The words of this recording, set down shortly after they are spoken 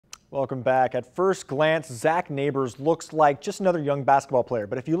Welcome back. At first glance, Zach Nabers looks like just another young basketball player.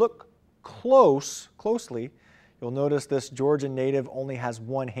 But if you look closely, you'll notice this Georgia native only has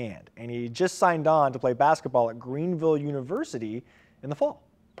one hand. And he just signed on to play basketball at Greenville University in the fall.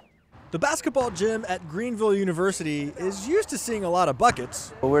 The basketball gym at Greenville University is used to seeing a lot of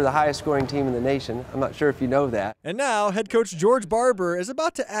buckets. Well, we're the highest scoring team in the nation. I'm not sure if you know that. And now head coach George Barber is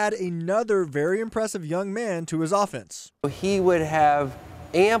about to add another very impressive young man to his offense. He would have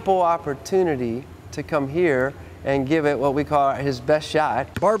ample opportunity to come here and give it what we call his best shot.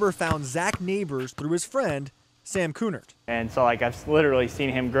 Barber found Zach Nabers through his friend Sam Kunert. And so I've literally seen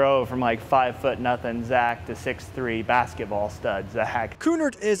him grow from 5'0" Zach to 6'3" basketball stud Zach.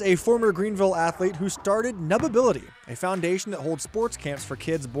 Kunert is a former Greenville athlete who started Nabability, a foundation that holds sports camps for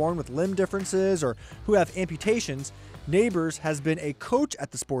kids born with limb differences or who have amputations. Nabers has been a coach at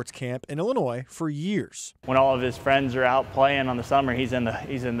the sports camp in Illinois for years. When all of his friends are out playing on the summer, he's in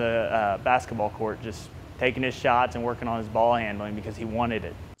the basketball court just taking his shots and working on his ball handling because he wanted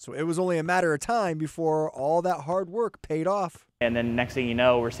it. So it was only a matter of time before all that hard work paid off. And then next thing you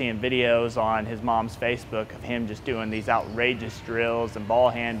know, we're seeing videos on his mom's Facebook of him just doing these outrageous drills and ball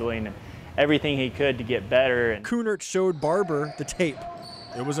handling and everything he could to get better. Kunert showed Barber the tape.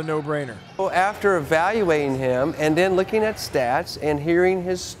 It was a no-brainer. Well, after evaluating him and then looking at stats and hearing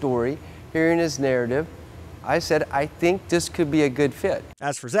his story, hearing his narrative, I said, I think this could be a good fit.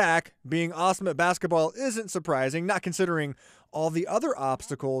 As for Zach, being awesome at basketball isn't surprising, not considering all the other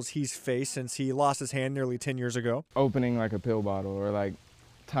obstacles he's faced since he lost his hand nearly 10 years ago. Opening a pill bottle or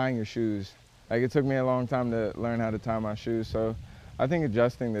tying your shoes. It took me a long time to learn how to tie my shoes, so I think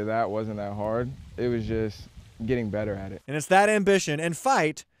adjusting to that wasn't that hard. It was just getting better at it. And it's that ambition and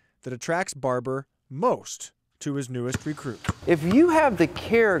fight that attracts Barber most to his newest recruit. If you have the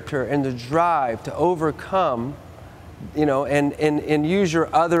character and the drive to overcome, and use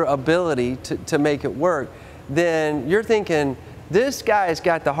your other ability to make it work, then you're thinking, this guy's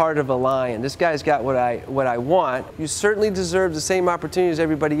got the heart of a lion. This guy's got what I want. You certainly deserve the same opportunity as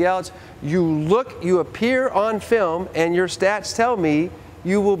everybody else. You appear on film, and your stats tell me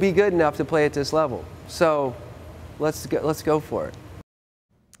you will be good enough to play at this level. So let's go for it.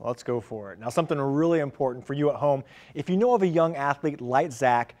 Let's go for it. Now, something really important for you at home. If you know of a young athlete like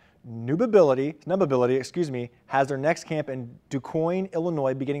Zach, Nabability, has their next camp in DuQuoin,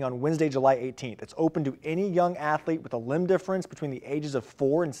 Illinois, beginning on Wednesday, July 18th. It's open to any young athlete with a limb difference between the ages of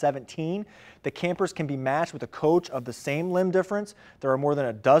 4 and 17. The campers can be matched with a coach of the same limb difference. There are more than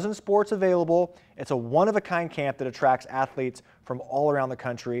a dozen sports available. It's a one-of-a-kind camp that attracts athletes from all around the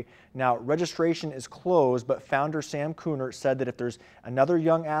country. Now, registration is closed, but founder Sam Kunert said that if there's another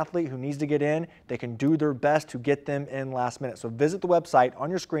young athlete who needs to get in, they can do their best to get them in last minute. So visit the website on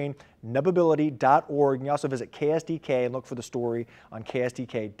your screen, nabability.org. You can also visit KSDK and look for the story on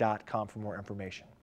ksdk.com for more information.